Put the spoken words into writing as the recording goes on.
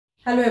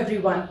Hello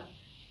everyone,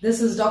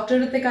 this is Dr.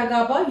 Ritika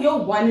Gauba,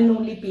 your one and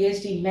only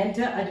PhD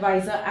mentor,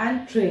 advisor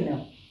and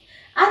trainer.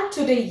 And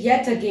today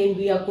yet again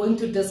we are going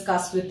to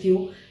discuss with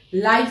you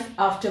life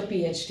after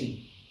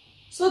PhD.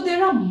 So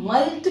there are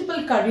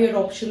multiple career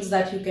options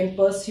that you can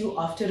pursue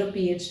after a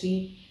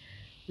PhD,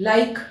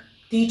 like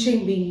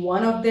teaching being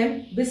one of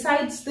them.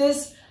 Besides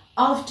this,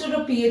 after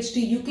a PhD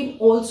you can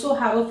also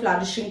have a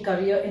flourishing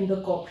career in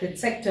the corporate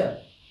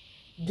sector.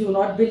 Do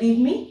not believe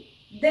me?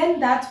 Then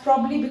that's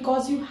probably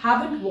because you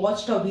haven't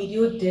watched a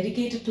video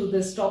dedicated to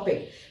this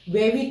topic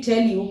where we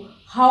tell you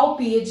how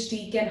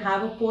PhD can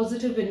have a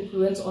positive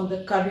influence on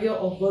the career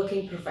of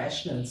working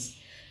professionals.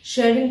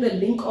 Sharing the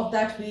link of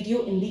that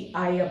video in the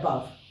eye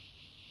above.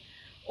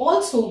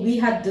 Also, we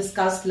had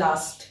discussed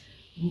last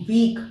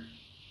week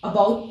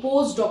about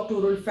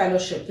postdoctoral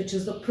fellowship, which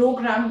is the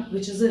program,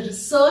 which is a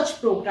research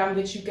program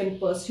which you can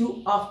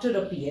pursue after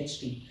a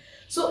PhD.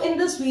 So in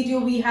this video,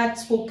 we had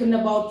spoken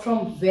about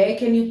from where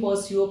can you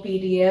pursue a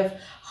PDF,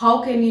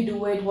 how can you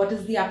do it, what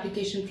is the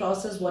application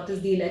process, what is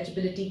the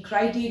eligibility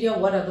criteria,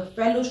 what are the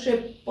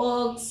fellowship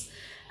perks,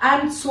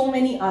 and so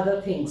many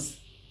other things.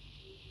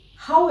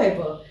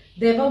 However,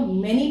 there were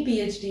many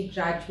PhD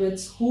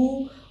graduates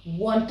who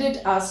wanted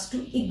us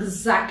to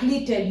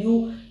exactly tell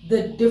you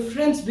the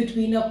difference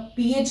between a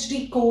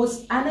PhD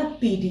course and a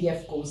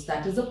PDF course,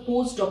 that is a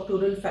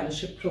postdoctoral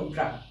fellowship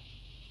program.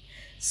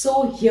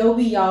 So here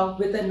we are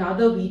with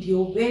another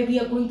video where we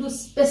are going to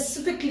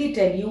specifically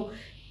tell you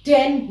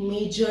 10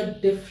 major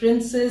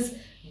differences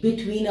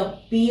between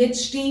a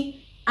PhD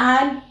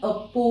and a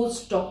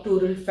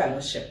postdoctoral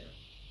fellowship.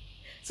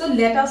 So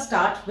let us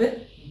start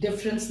with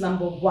difference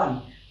number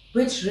 1,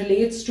 which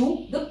relates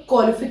to the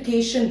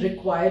qualification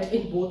required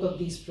in both of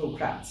these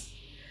programs.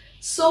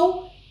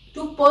 So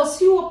to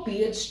pursue a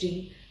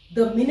PhD,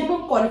 the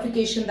minimum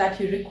qualification that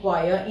you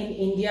require in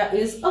India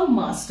is a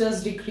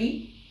master's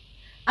degree.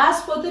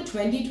 As per the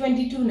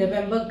 2022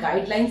 November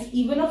guidelines,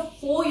 even a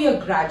 4-year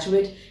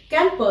graduate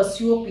can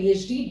pursue a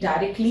PhD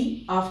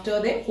directly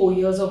after their 4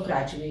 years of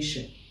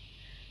graduation.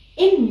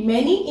 In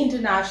many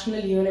international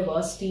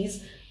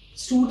universities,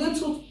 students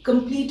who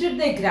completed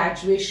their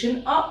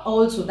graduation are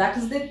also, that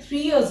is their 3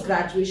 years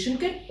graduation,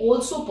 can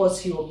also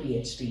pursue a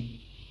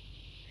PhD.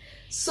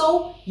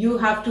 So you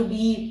have to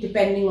be,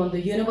 depending on the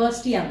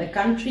university and the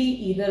country,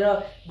 either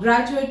a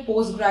graduate,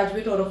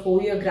 postgraduate or a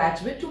 4-year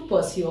graduate to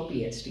pursue a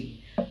PhD.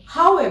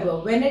 However,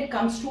 when it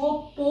comes to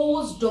a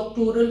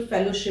postdoctoral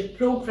fellowship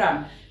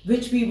program,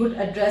 which we would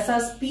address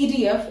as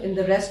PDF in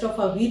the rest of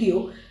our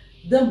video,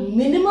 the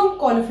minimum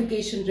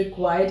qualification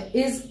required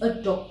is a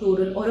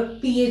doctoral or a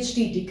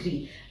PhD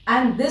degree.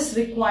 And this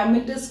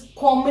requirement is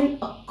common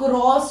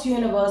across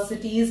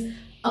universities,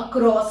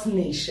 across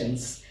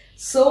nations.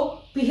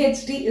 So,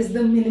 PhD is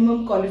the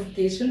minimum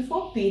qualification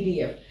for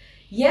PDF.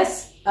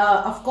 Yes,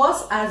 of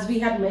course, as we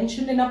had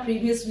mentioned in our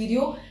previous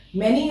video,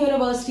 many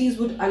universities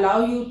would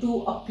allow you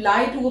to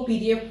apply to a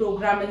PDF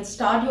program and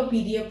start your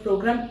PDF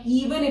program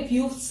even if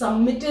you've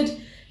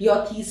submitted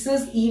your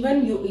thesis,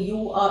 even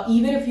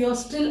if you're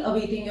still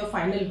awaiting your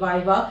final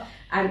viva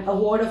and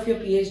award of your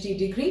PhD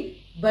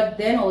degree, but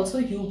then also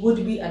you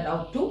would be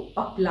allowed to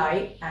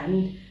apply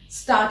and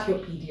start your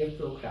PDF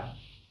program.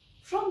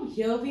 From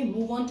here we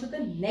move on to the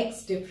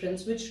next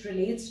difference, which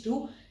relates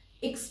to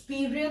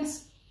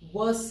experience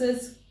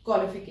versus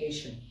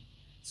qualification.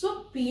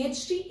 So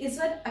PhD is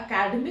an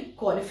academic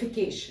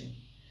qualification.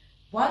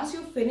 Once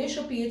you finish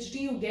a PhD,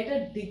 you get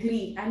a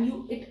degree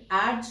and it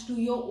adds to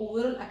your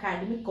overall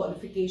academic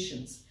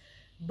qualifications.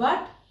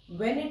 But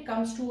when it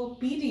comes to a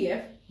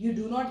PDF, you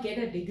do not get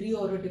a degree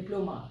or a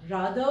diploma.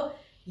 Rather,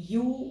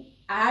 you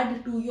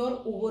add to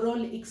your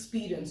overall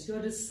experience, your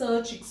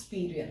research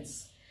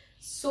experience.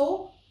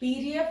 So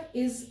PDF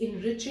is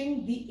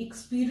enriching the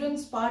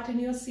experience part in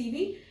your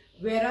CV,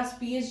 whereas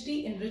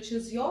PhD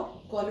enriches your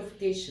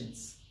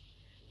qualifications.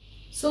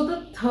 So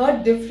the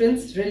third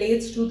difference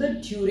relates to the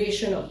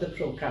duration of the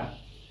program.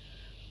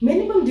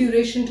 Minimum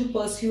duration to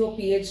pursue a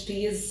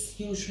PhD is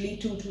usually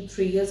 2 to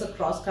 3 years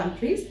across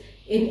countries.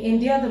 In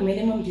India, the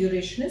minimum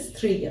duration is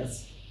 3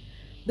 years.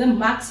 The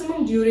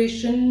maximum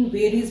duration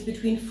varies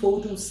between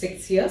 4 to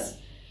 6 years.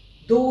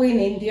 Though in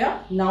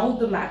India, now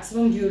the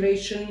maximum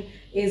duration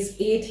is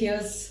 8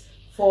 years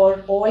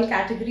for all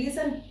categories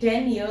and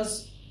 10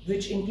 years,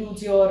 which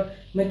includes your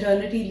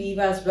maternity leave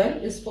as well,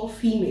 is for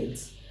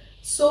females.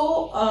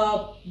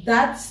 So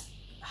that's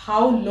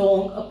how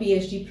long a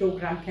PhD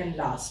program can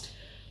last.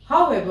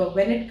 However,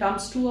 when it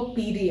comes to a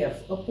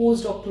PDF, a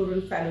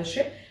postdoctoral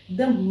fellowship,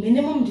 the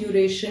minimum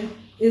duration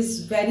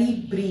is very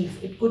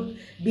brief. It could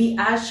be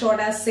as short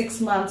as 6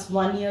 months,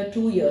 1 year,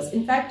 2 years.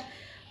 In fact,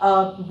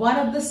 one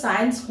of the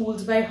science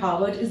schools by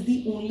Harvard is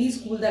the only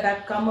school that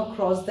I've come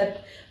across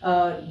that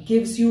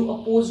gives you a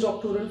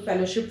postdoctoral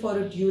fellowship for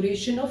a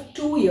duration of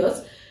 2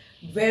 years,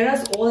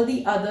 whereas all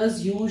the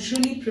others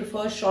usually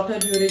prefer shorter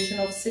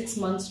duration of 6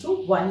 months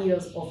to 1 year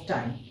of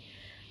time.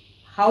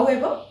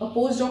 However, a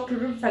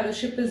postdoctoral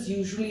fellowship is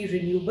usually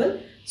renewable.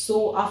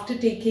 So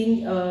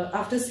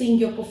after seeing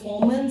your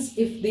performance,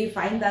 if they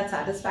find that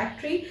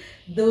satisfactory,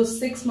 those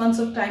 6 months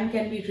of time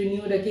can be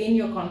renewed again.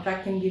 Your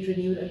contract can be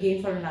renewed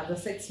again for another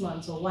 6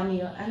 months or 1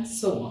 year, and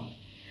so on.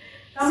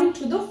 Coming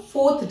to the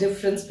fourth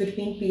difference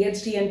between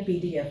PhD and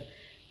PDF.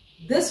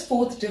 This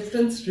fourth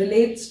difference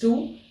relates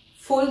to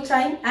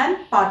full-time and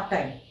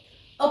part-time.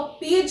 A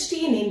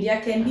PhD in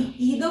India can be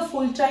either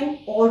full-time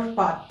or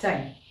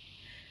part-time.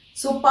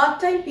 So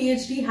part-time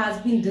PhD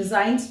has been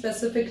designed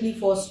specifically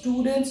for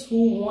students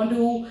who want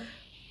to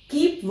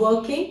keep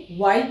working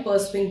while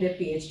pursuing their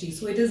PhD.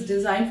 So it is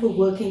designed for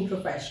working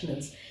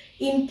professionals.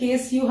 In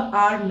case you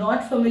are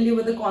not familiar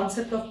with the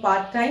concept of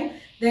part-time,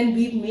 then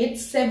we've made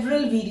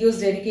several videos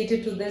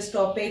dedicated to this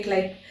topic,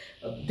 like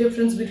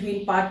difference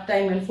between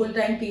part-time and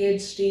full-time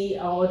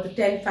PhD, or the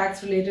 10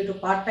 facts related to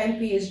part-time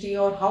PhD,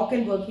 or how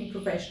can working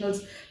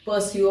professionals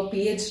pursue a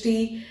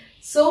PhD.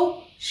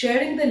 So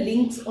sharing the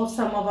links of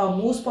some of our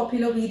most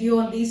popular video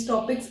on these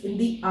topics in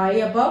the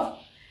eye above,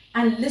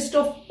 and list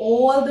of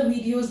all the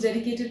videos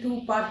dedicated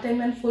to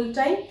part-time and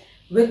full-time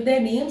with their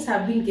names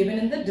have been given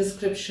in the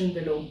description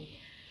below.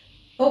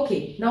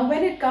 Okay, now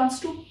when it comes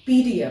to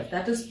PDF,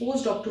 that is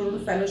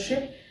postdoctoral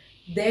fellowship,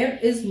 there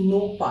is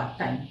no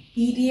part-time.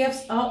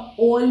 PDFs are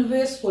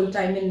always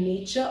full-time in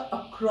nature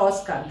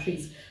across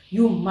countries.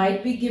 You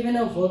might be given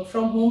a work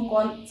from home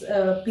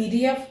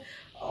PDF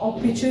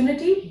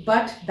opportunity,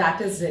 but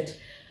that is it.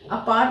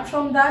 Apart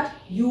from that,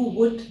 you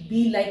would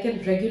be like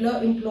a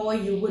regular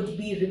employee. You would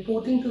be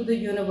reporting to the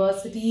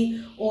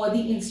university or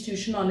the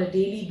institution on a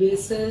daily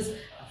basis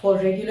for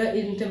regular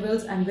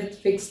intervals and with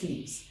fixed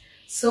leaves.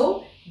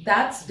 So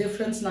that's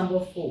difference number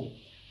 4.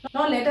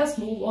 Now let us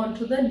move on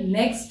to the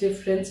next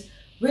difference,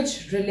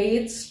 which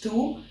relates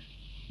to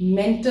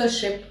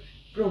mentorship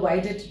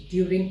provided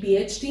during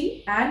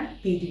PhD and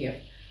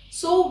PDF.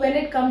 So when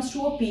it comes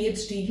to a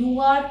PhD, you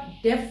are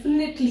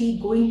definitely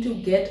going to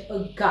get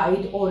a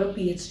guide or a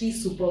PhD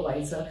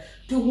supervisor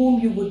to whom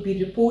you would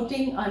be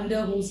reporting,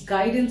 under whose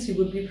guidance you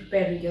would be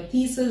preparing your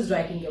thesis,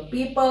 writing your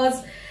papers.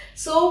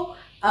 So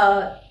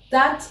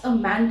that's a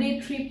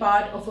mandatory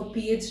part of a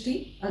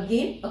PhD,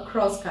 again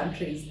across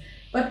countries.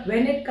 But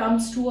when it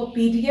comes to a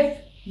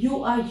PDF,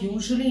 you are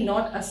usually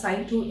not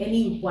assigned to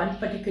any one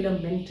particular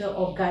mentor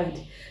or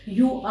guide.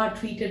 You are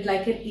treated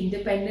like an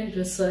independent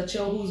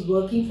researcher who's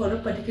working for a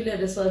particular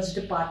research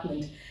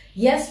department.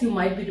 Yes, you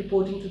might be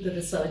reporting to the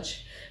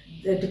research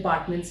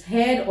department's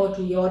head, or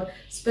to your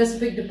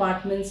specific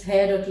department's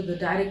head, or to the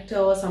director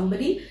or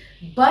somebody,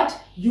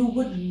 but you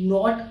would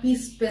not be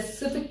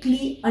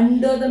specifically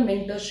under the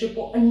mentorship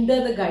or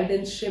under the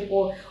guidanceship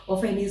or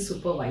of any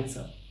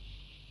supervisor.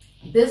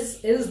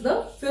 This is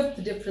the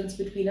fifth difference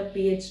between a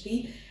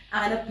PhD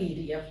and a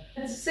PDF.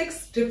 The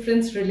sixth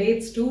difference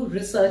relates to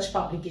research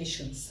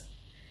publications.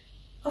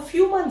 A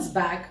few months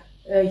back,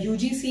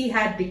 UGC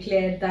had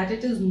declared that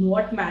it is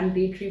not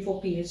mandatory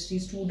for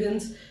PhD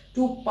students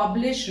to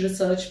publish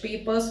research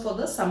papers for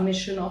the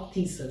submission of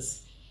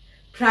thesis.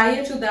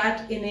 Prior to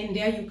that, in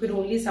India, you could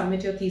only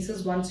submit your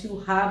thesis once you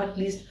have at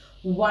least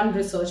one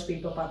research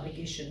paper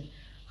publication.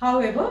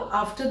 However,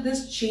 after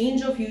this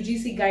change of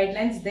UGC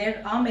guidelines,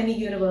 there are many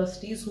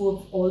universities who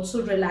have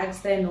also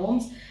relaxed their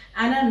norms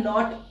and are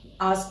not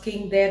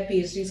asking their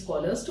PhD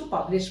scholars to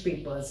publish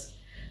papers,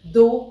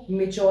 though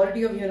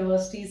majority of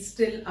universities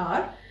still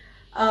are.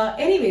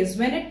 Anyways,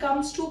 when it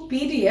comes to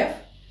PDF,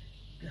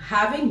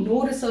 having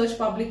no research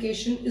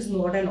publication is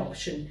not an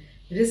option.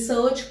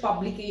 Research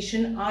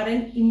publication are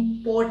an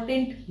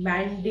important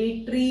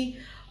mandatory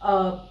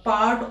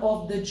part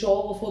of the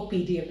job of a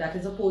PDF, that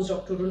is a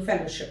postdoctoral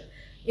fellowship.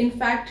 In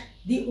fact,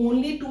 the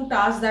only two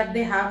tasks that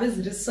they have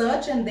is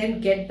research and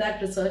then get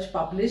that research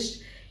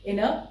published in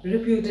a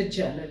reputed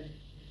journal.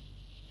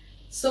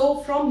 So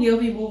from here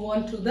we move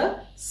on to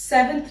the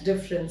seventh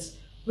difference,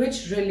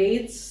 which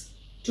relates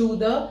to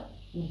the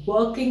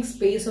working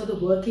space or the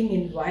working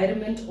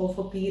environment of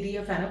a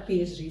PDF and a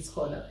PhD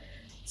scholar.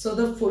 So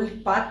the full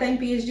part-time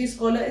PhD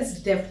scholar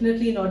is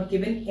definitely not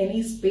given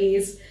any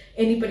space,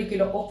 any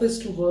particular office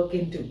to work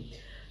into.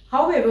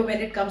 However, when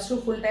it comes to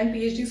a full-time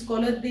PhD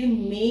scholar, they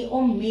may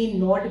or may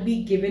not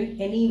be given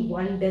any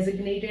one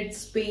designated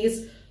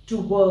space to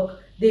work.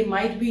 They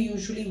might be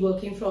usually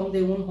working from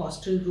their own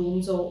hostel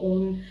rooms or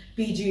own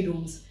PG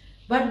rooms.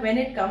 But when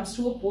it comes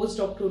to a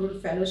postdoctoral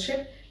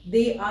fellowship,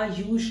 they are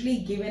usually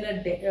given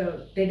a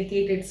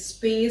dedicated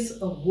space,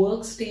 a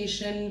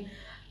workstation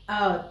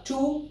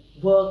to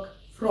work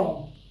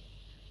from.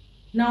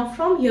 Now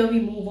from here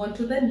we move on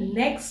to the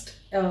next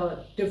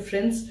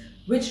difference,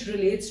 which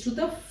relates to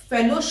the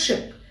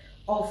fellowship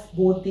of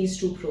both these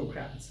two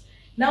programs.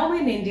 Now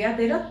in India,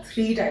 there are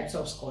three types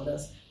of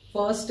scholars.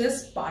 First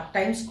is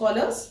part-time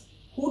scholars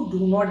who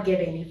do not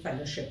get any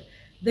fellowship.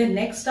 The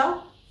next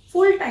are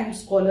full-time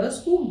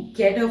scholars who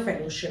get a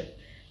fellowship.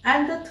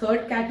 And the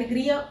third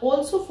category are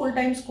also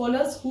full-time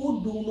scholars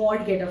who do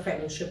not get a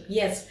fellowship.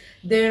 Yes,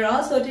 there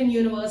are certain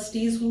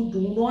universities who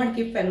do not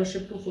give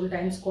fellowship to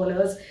full-time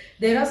scholars.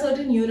 There are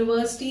certain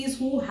universities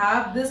who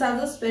have this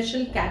as a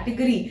special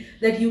category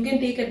that you can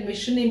take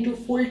admission into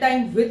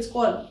full-time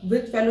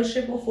with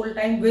fellowship or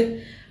full-time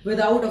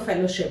without a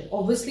fellowship.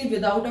 Obviously,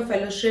 without a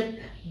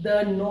fellowship,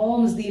 the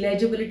norms, the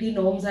eligibility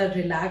norms are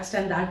relaxed,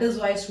 and that is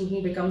why a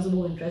student becomes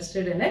more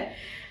interested in it.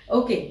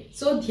 Okay,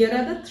 so here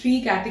are the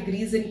three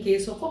categories in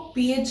case of a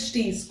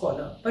PhD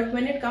scholar. But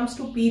when it comes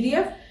to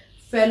PDF,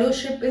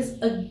 fellowship is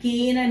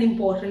again an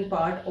important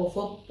part of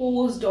a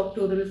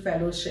postdoctoral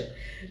fellowship.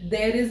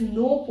 There is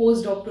no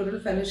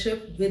postdoctoral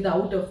fellowship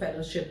without a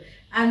fellowship.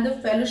 And the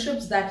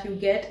fellowships that you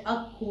get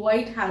are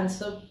quite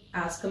handsome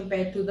as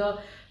compared to the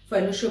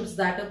fellowships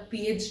that a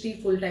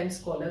PhD full-time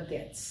scholar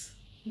gets.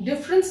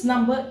 Difference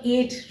number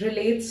 8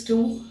 relates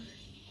to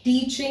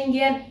teaching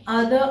and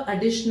other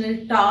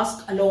additional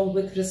tasks along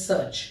with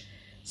research.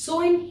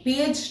 So in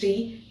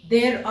PhD,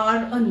 there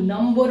are a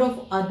number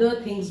of other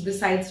things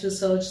besides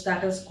research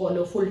that a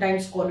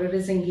full-time scholar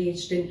is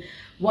engaged in.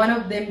 One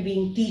of them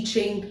being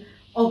teaching,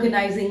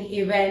 organizing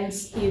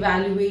events,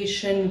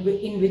 evaluation,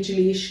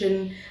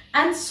 invigilation,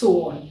 and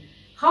so on.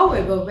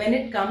 However, when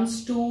it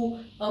comes to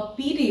a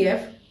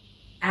PDF,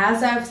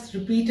 as I've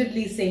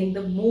repeatedly saying,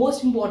 the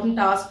most important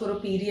task for a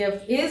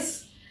PDF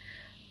is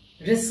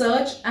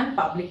research and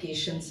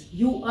publications.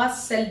 You are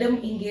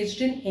seldom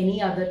engaged in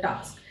any other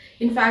task.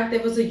 In fact,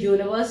 there was a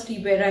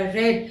university where I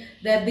read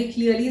that they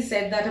clearly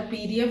said that a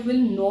PDF will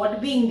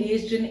not be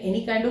engaged in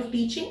any kind of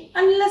teaching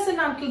unless and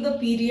until the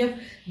PDF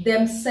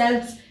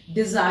themselves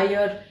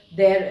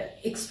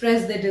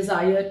express their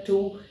desire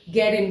to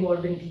get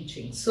involved in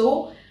teaching.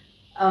 So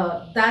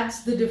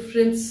that's the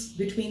difference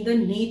between the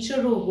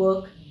nature of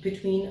work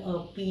between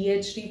a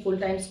PhD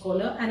full-time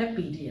scholar and a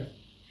PDF.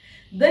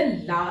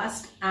 The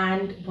last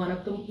and one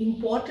of the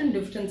important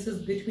differences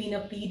between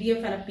a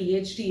PDF and a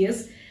PhD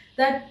is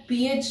that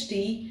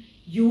PhD,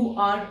 you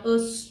are a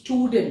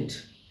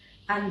student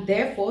and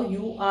therefore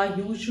you are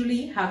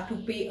usually have to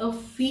pay a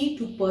fee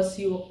to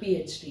pursue a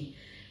PhD.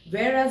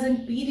 Whereas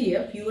in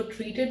PDF, you are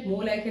treated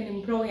more like an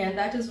employee, and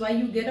that is why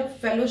you get a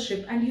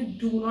fellowship and you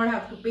do not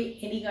have to pay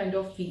any kind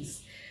of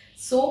fees.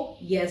 So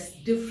yes,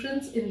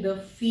 difference in the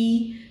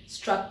fee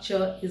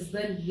structure is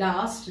the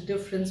last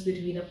difference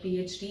between a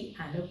PhD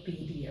and a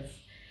PDF.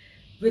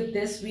 With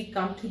this, we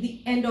come to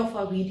the end of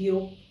our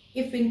video.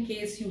 If in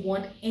case you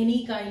want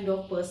any kind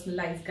of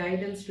personalized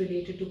guidance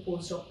related to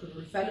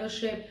postdoctoral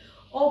fellowship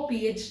or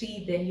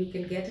PhD, then you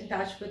can get in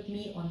touch with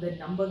me on the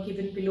number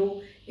given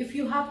below. If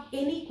you have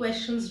any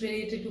questions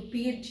related to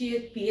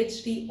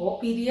PhD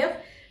or PDF,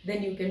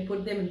 then you can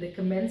put them in the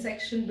comment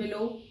section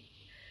below.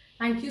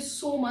 Thank you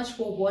so much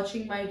for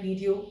watching my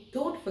video.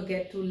 Don't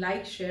forget to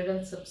like, share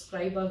and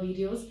subscribe our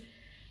videos,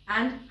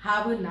 and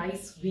have a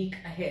nice week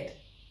ahead.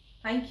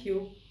 Thank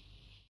you.